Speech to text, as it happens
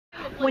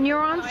When you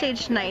were on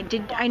stage tonight,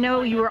 I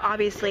know you were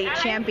obviously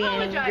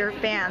championing your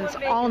fans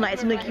all night. It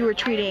seemed like you were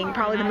treating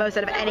probably the most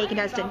out of any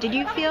contestant. Did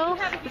you feel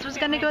this was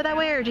going to go that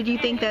way, or did you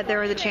think that there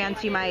was a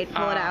chance you might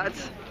pull it out?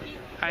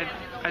 I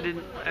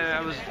didn't.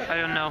 I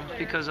don't know,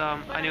 because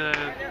I knew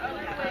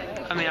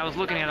that. I mean, I was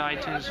looking at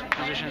iTunes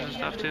positions and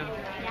stuff too.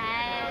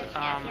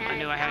 I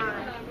knew I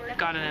had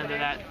gotten into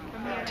that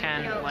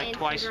 10 like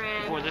twice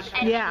before this.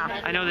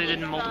 Yeah. I know they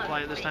didn't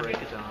multiply it this time.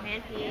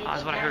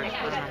 That's what I heard.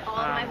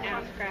 I don't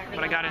know.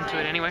 But I got into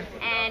it anyway.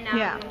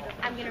 Yeah.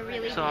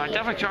 So I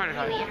definitely charted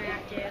high.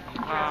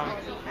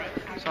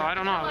 So I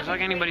don't know. It was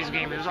like anybody's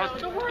game. It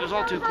was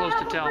all too close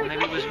to tell.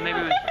 Maybe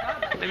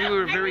we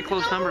were very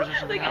close numbers or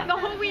something.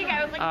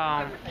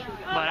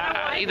 But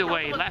either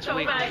way, last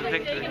week was a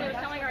victory.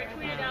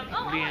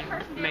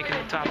 Making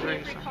the top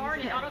 3. So.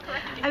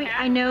 I mean,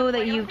 I know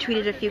that you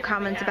tweeted a few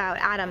comments about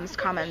Adam's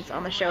comments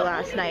on the show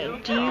last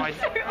night. Do you? I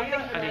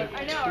didn't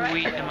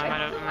tweet them.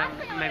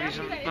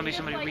 Maybe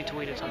somebody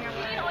retweeted something.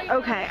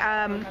 Okay.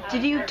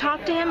 Did you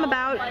talk to him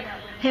about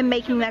him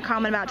making that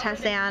comment about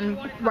Tessanne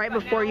right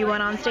before you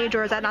went on stage,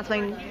 or is that not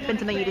been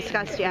something you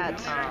discussed yet?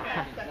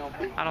 I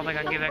don't think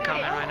I can give that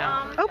comment right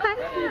now. Okay,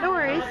 no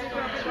worries.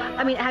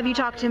 I mean, have you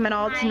talked to him at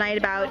all tonight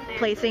about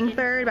placing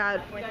third,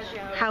 about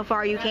how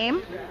far you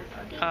came?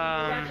 No,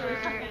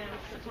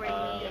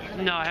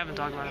 I haven't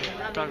talked about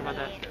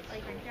that.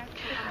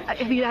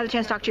 Have you had a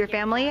chance to talk to your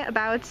family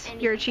about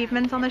your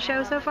achievements on the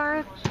show so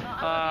far?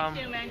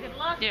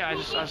 Yeah,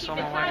 I saw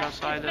my wife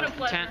outside the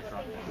tent.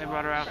 They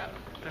brought her out.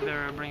 They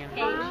were bringing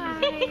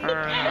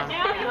her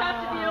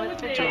and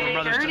 2 of her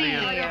brothers to the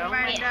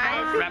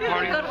rap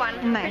party. Good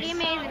one. Nice. Pretty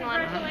amazing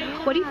one.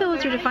 What do you feel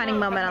was your defining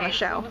moment on the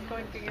show?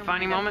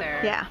 Defining moment?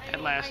 Yeah. At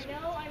last.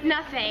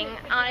 Nothing,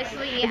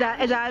 honestly. Is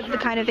that the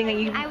kind of thing that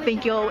you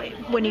think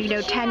when you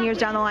 10 years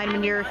down the line,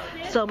 when you're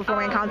still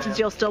performing in concerts,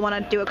 you'll still want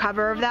to do a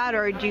cover of that,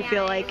 or do you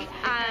feel like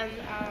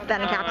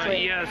that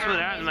encapsulates? Yeah, that's what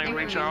happened, like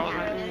Ray Charles,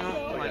 like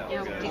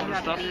all the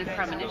stuff. I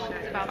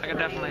could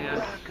definitely, I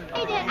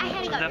did. I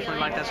had to go definitely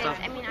like that stuff.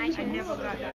 I mean,